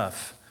scary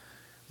enough.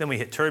 Then we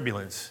hit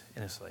turbulence,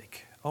 and it's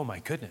like, oh my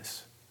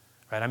goodness,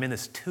 right? I'm in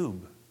this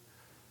tube,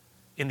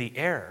 in the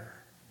air,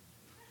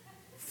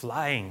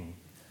 flying.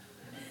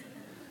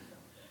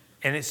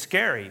 And it's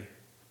scary.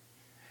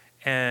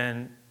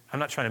 And I'm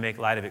not trying to make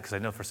light of it because I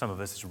know for some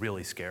of us it's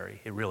really scary.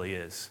 It really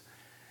is.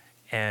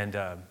 And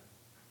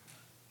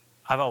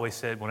I've always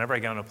said, whenever I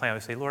get on a plane, I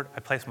always say, Lord, I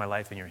place my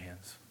life in your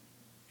hands.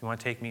 You want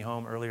to take me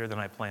home earlier than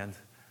I planned?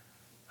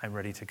 I'm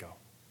ready to go.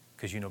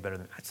 because you know better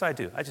than me. So I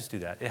do. I just do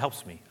that. It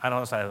helps me. I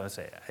don't know what I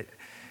say.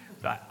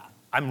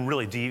 I'm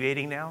really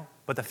deviating now,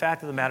 but the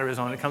fact of the matter is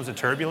when it comes to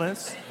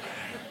turbulence,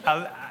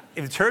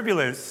 in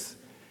turbulence,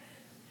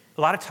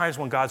 a lot of times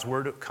when God's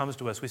word comes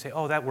to us, we say,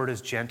 oh, that word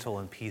is gentle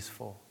and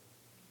peaceful.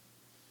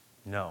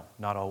 No,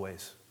 not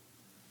always.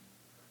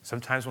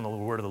 Sometimes when the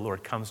word of the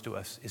Lord comes to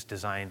us, it's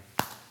designed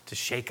to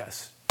shake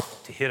us,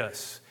 to hit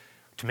us,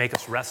 to make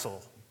us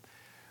wrestle.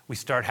 We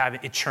start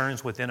having, it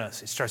churns within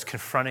us. It starts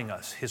confronting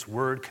us. His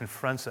word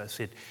confronts us.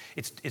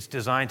 It's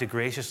designed to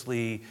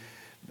graciously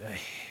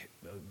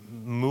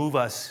move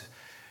us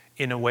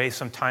in a way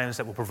sometimes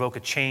that will provoke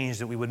a change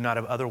that we would not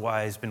have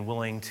otherwise been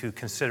willing to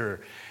consider.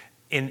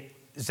 In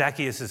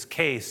Zacchaeus'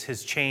 case,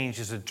 his change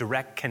is a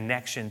direct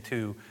connection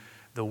to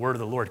the word of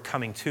the Lord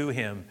coming to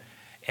him.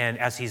 And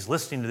as he's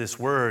listening to this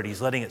word, he's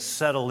letting it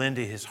settle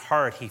into his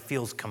heart. He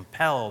feels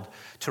compelled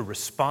to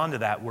respond to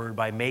that word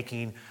by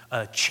making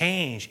a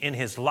change in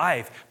his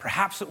life.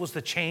 Perhaps it was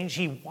the change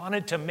he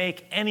wanted to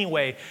make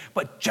anyway,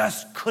 but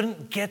just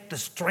couldn't get the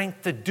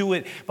strength to do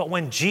it. But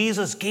when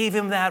Jesus gave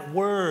him that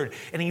word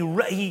and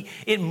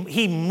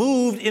he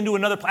moved into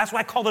another place, that's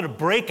why I called it a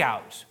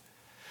breakout.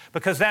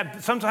 Because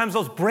sometimes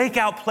those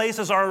breakout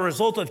places are a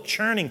result of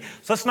churning.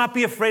 So let's not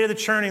be afraid of the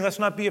churning. Let's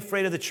not be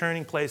afraid of the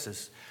churning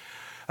places.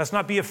 Let's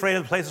not be afraid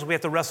of the places we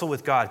have to wrestle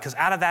with God, because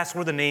out of that's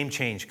where the name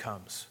change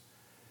comes.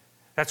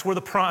 That's where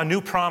a new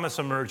promise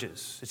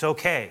emerges. It's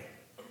okay.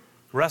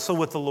 Wrestle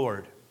with the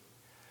Lord.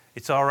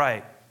 It's all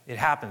right. It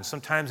happens.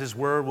 Sometimes his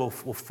word will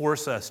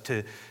force us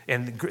to,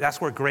 and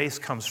that's where grace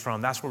comes from.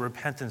 That's where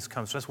repentance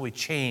comes from. That's where we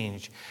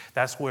change.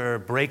 That's where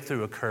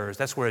breakthrough occurs.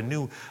 That's where a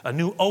new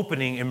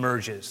opening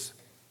emerges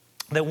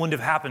that wouldn't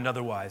have happened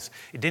otherwise.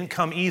 It didn't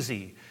come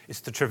easy. It's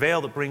the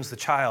travail that brings the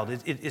child.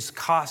 It's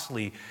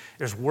costly.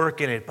 There's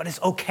work in it, but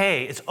it's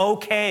okay. It's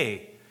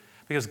okay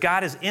because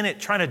God is in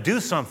it trying to do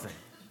something.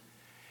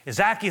 In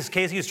Zacchaeus'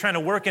 case, he was trying to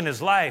work in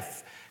his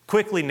life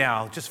quickly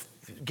now.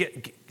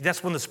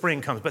 That's when the spring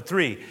comes. But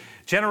 3,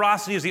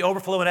 generosity is the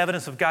overflow and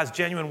evidence of God's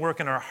genuine work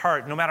in our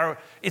heart.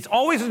 It's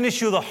always an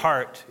issue of the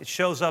heart. It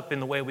shows up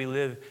in the way we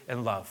live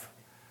and love.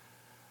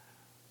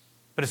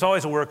 But it's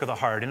always a work of the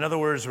heart. In other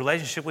words,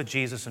 relationship with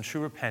Jesus and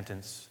true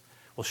repentance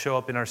will show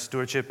up in our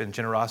stewardship and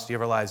generosity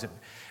of our lives. It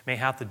may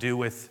have to do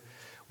with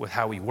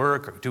how we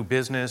work or do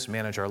business,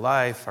 manage our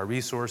life, our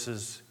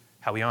resources,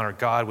 how we honor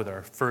God with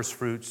our first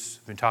fruits.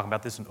 We've been talking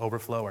about this in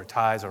overflow, our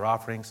tithes, our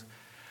offerings.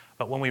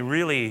 But when we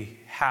really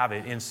have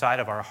it inside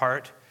of our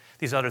heart,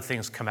 these other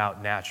things come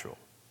out natural.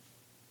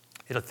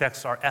 It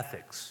affects our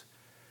ethics.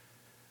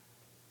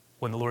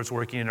 When the Lord's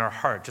working in our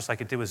heart, just like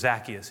it did with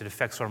Zacchaeus, it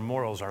affects our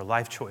morals, our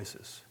life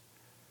choices.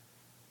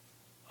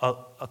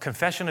 A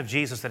confession of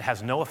Jesus that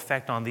has no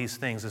effect on these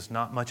things is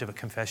not much of a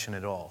confession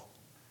at all.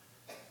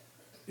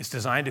 It's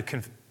designed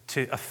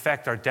to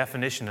affect our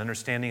definition,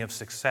 understanding of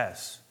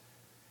success.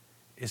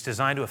 It's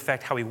designed to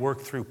affect how we work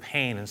through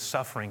pain and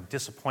suffering,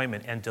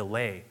 disappointment and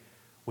delay,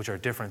 which are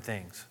different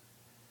things.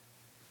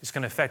 It's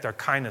going to affect our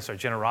kindness, our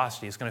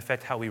generosity. It's going to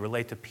affect how we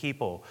relate to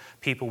people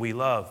we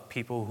love,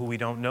 people who we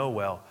don't know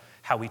well,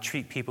 how we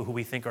treat people who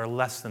we think are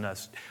less than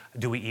us.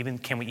 Can we even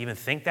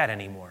think that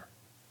anymore?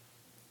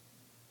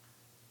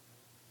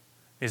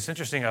 It's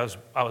interesting. I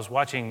was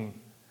watching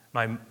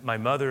my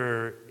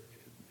mother.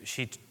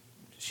 She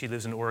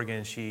lives in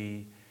Oregon.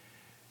 She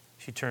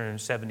turned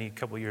 70 a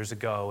couple years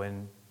ago,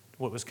 and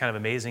what was kind of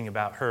amazing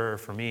about her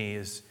for me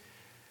is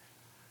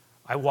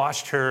I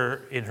watched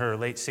her in her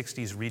late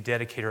 60s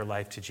rededicate her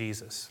life to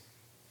Jesus.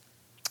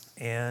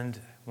 And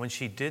when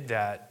she did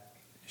that,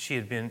 she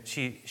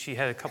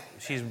has a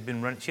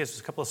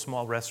couple of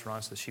small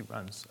restaurants that she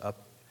runs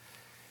up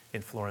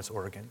in Florence,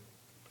 Oregon,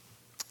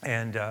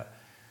 and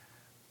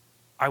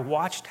I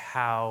watched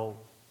how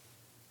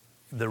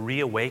the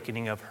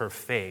reawakening of her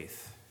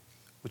faith,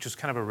 which was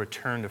kind of a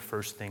return to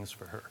first things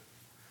for her.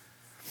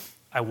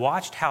 I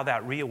watched how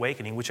that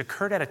reawakening, which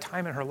occurred at a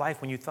time in her life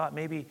when you thought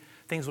maybe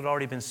things would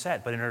already been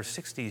set, but in her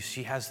 60s,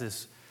 she has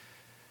this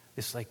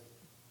like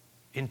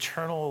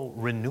internal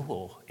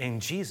renewal in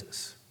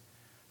Jesus.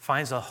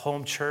 Finds a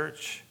home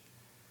church,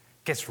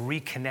 gets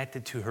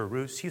reconnected to her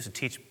roots. She used to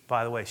teach,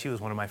 by the way, she was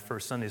one of my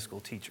first Sunday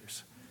school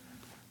teachers.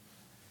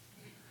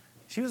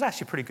 She was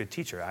actually a pretty good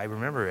teacher. I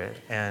remember it.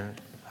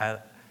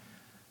 But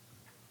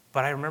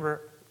I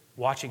remember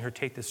watching her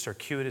take this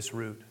circuitous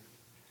route.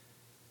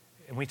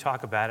 And we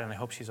talk about it, and I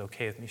hope she's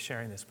okay with me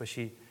sharing this. But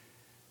she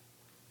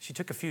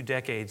took a few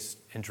decades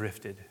and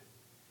drifted.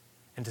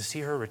 And to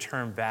see her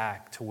return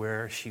back to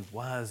where she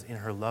was in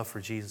her love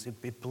for Jesus,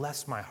 it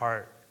blessed my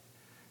heart.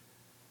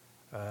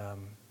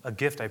 A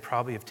gift I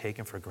probably have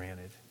taken for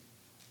granted.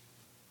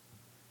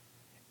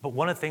 But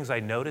one of the things I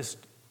noticed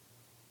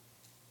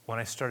when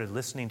I started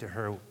listening to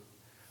her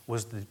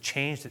was the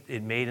change that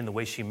it made in the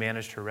way she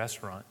managed her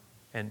restaurant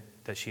and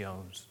that she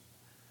owns.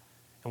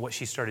 And what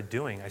she started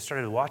doing, I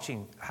started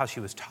watching how she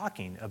was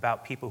talking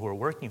about people who are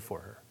working for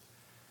her.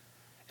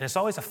 And it's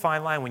always a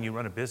fine line when you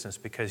run a business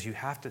because you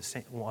have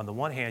to, on the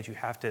one hand, you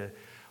have to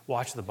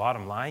watch the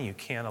bottom line. You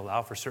can't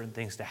allow for certain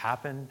things to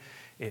happen.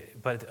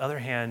 But on the other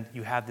hand,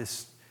 you have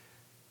this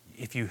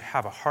if you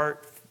have a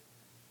heart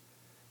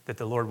that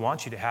the Lord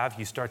wants you to have,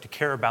 you start to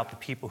care about the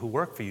people who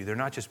work for you. They're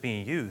not just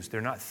being used. They're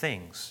not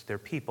things. They're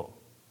people.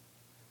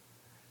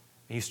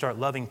 And you start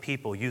loving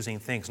people using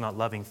things, not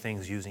loving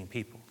things using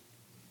people.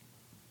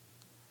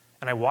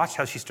 And I watched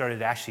how she started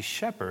to actually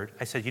shepherd.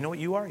 I said, you know what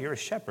you are? You're a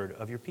shepherd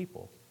of your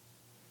people.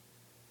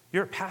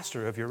 You're a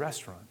pastor of your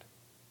restaurant.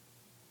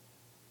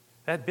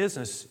 That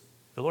business,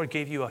 the Lord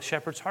gave you a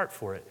shepherd's heart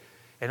for it.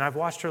 And I've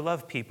watched her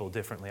love people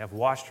differently. I've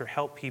watched her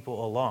help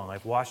people along.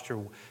 I've watched her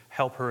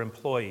help her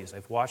employees.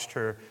 I've watched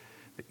her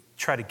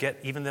try to get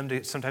even them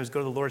to sometimes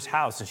go to the Lord's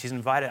house, and she's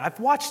invited. I've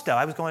watched that.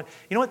 I was going,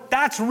 you know what?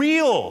 That's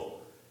real.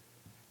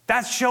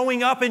 That's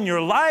showing up in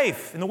your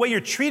life, in the way you're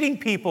treating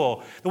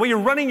people, the way you're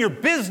running your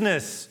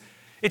business.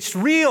 It's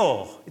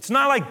real. It's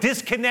not like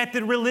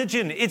disconnected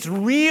religion. It's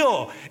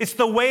real. It's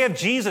the way of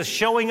Jesus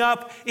showing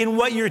up in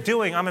what you're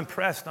doing. I'm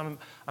impressed. I'm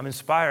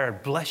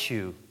inspired. Bless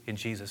you in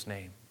Jesus'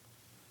 name.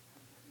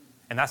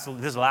 And this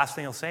is the last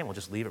thing I'll say, and we'll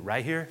just leave it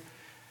right here.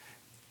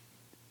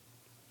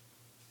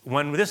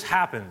 When this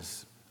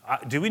happens,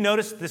 do we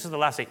notice, this is the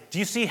last thing, do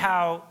you see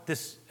how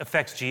this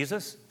affects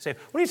Jesus? Say,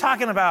 what are you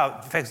talking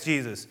about affects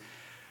Jesus?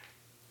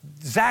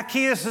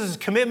 Zacchaeus'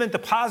 commitment to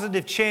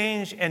positive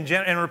change and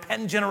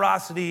repentant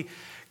generosity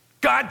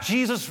got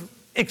Jesus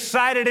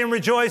excited and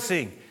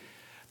rejoicing.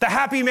 The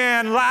happy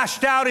man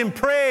lashed out in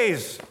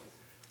praise.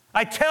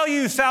 I tell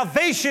you,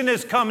 salvation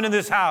is coming in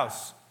this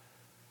house.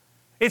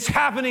 It's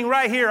happening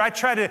right here.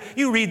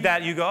 You read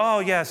that, you go, oh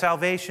yeah,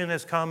 salvation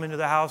has come into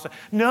the house.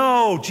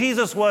 No,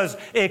 Jesus was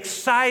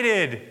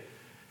excited.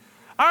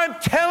 I'm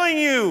telling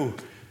you,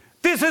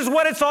 this is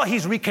what it's all.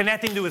 He's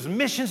reconnecting to his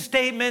mission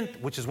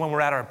statement, which is when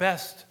we're at our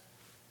best.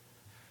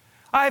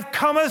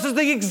 This is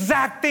the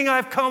exact thing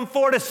I've come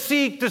for, to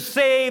seek, to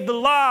save the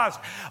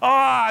lost.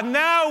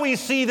 Now we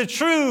see the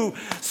true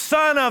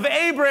son of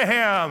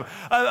Abraham,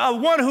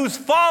 one who's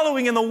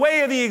following in the way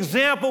of the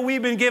example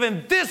we've been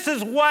given. This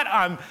is what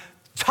I'm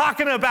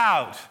talking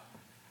about.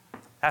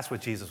 That's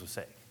what Jesus was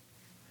saying.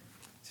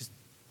 Just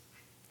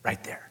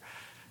right there.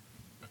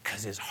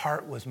 Because his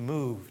heart was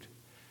moved.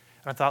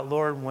 And I thought,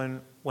 Lord,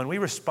 when we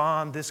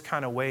respond this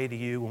kind of way to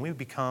you, when we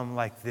become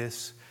like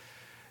this,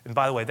 and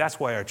by the way, that's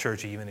why our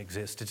church even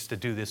exists. It's to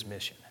do this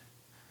mission.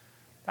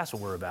 That's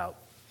what we're about.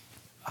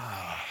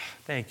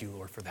 Thank you,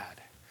 Lord, for that.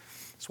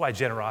 That's why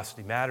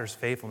generosity matters,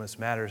 faithfulness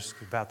matters.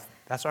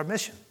 That's our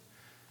mission.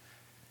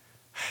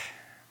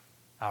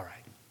 All right.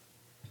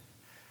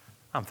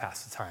 I'm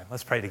past the time.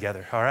 Let's pray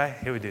together, all right?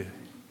 Here we do.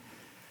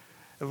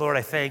 And Lord,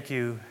 I thank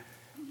you.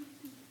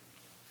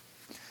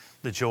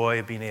 The joy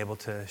of being able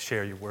to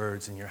share your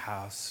words in your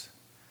house.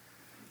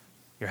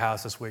 Your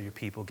house is where your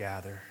people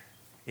gather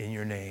in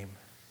your name.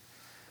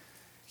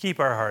 Keep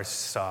our hearts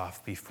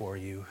soft before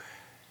you.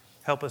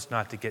 Help us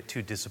not to get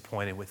too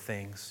disappointed with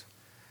things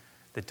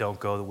that don't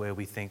go the way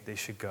we think they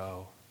should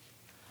go.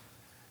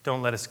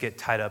 Don't let us get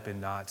tied up in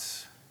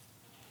knots.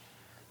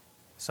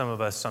 Some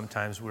of us,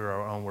 sometimes we're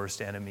our own worst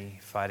enemy,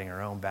 fighting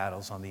our own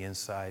battles on the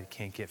inside,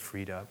 can't get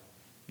freed up.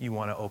 You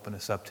want to open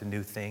us up to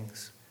new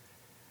things.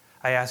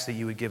 I ask that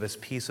you would give us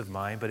peace of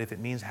mind, but if it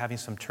means having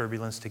some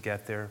turbulence to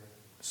get there,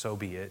 so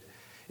be it.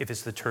 If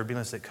it's the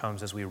turbulence that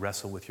comes as we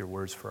wrestle with your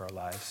words for our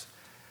lives.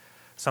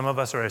 Some of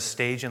us are at a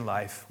stage in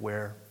life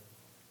where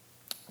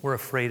we're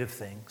afraid of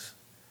things.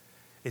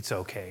 It's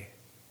okay.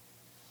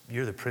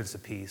 You're the Prince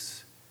of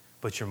Peace,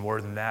 but you're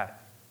more than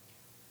that.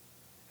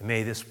 And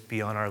may this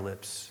be on our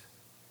lips.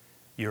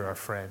 You're our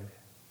friend,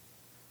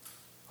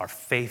 our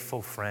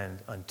faithful friend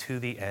unto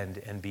the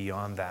end and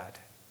beyond that.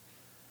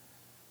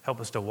 Help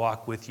us to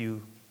walk with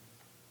you,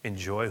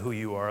 enjoy who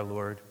you are,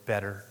 Lord,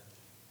 better,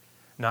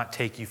 not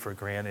take you for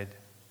granted.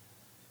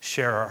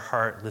 Share our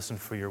heart, listen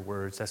for your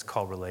words. That's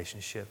called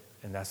relationship,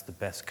 and that's the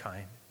best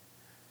kind.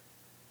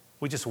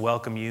 We just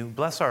welcome you.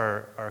 Bless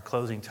our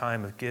closing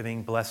time of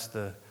giving. Bless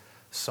the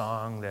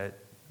song that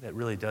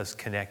really does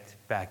connect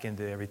back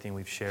into everything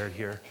we've shared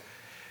here.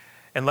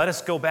 And let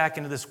us go back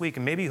into this week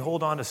and maybe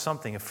hold on to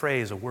something, a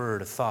phrase, a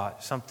word, a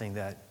thought, something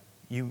that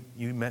you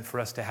meant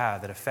for us to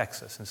have that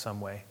affects us in some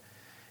way.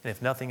 And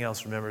if nothing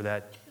else, remember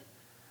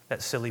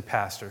that silly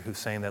pastor who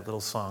sang that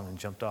little song and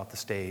jumped off the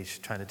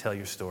stage trying to tell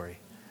your story.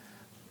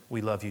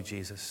 We love you,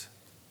 Jesus.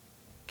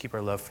 Keep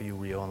our love for you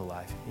real and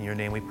alive. In your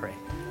name we pray.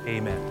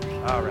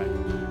 Amen. All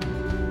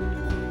right.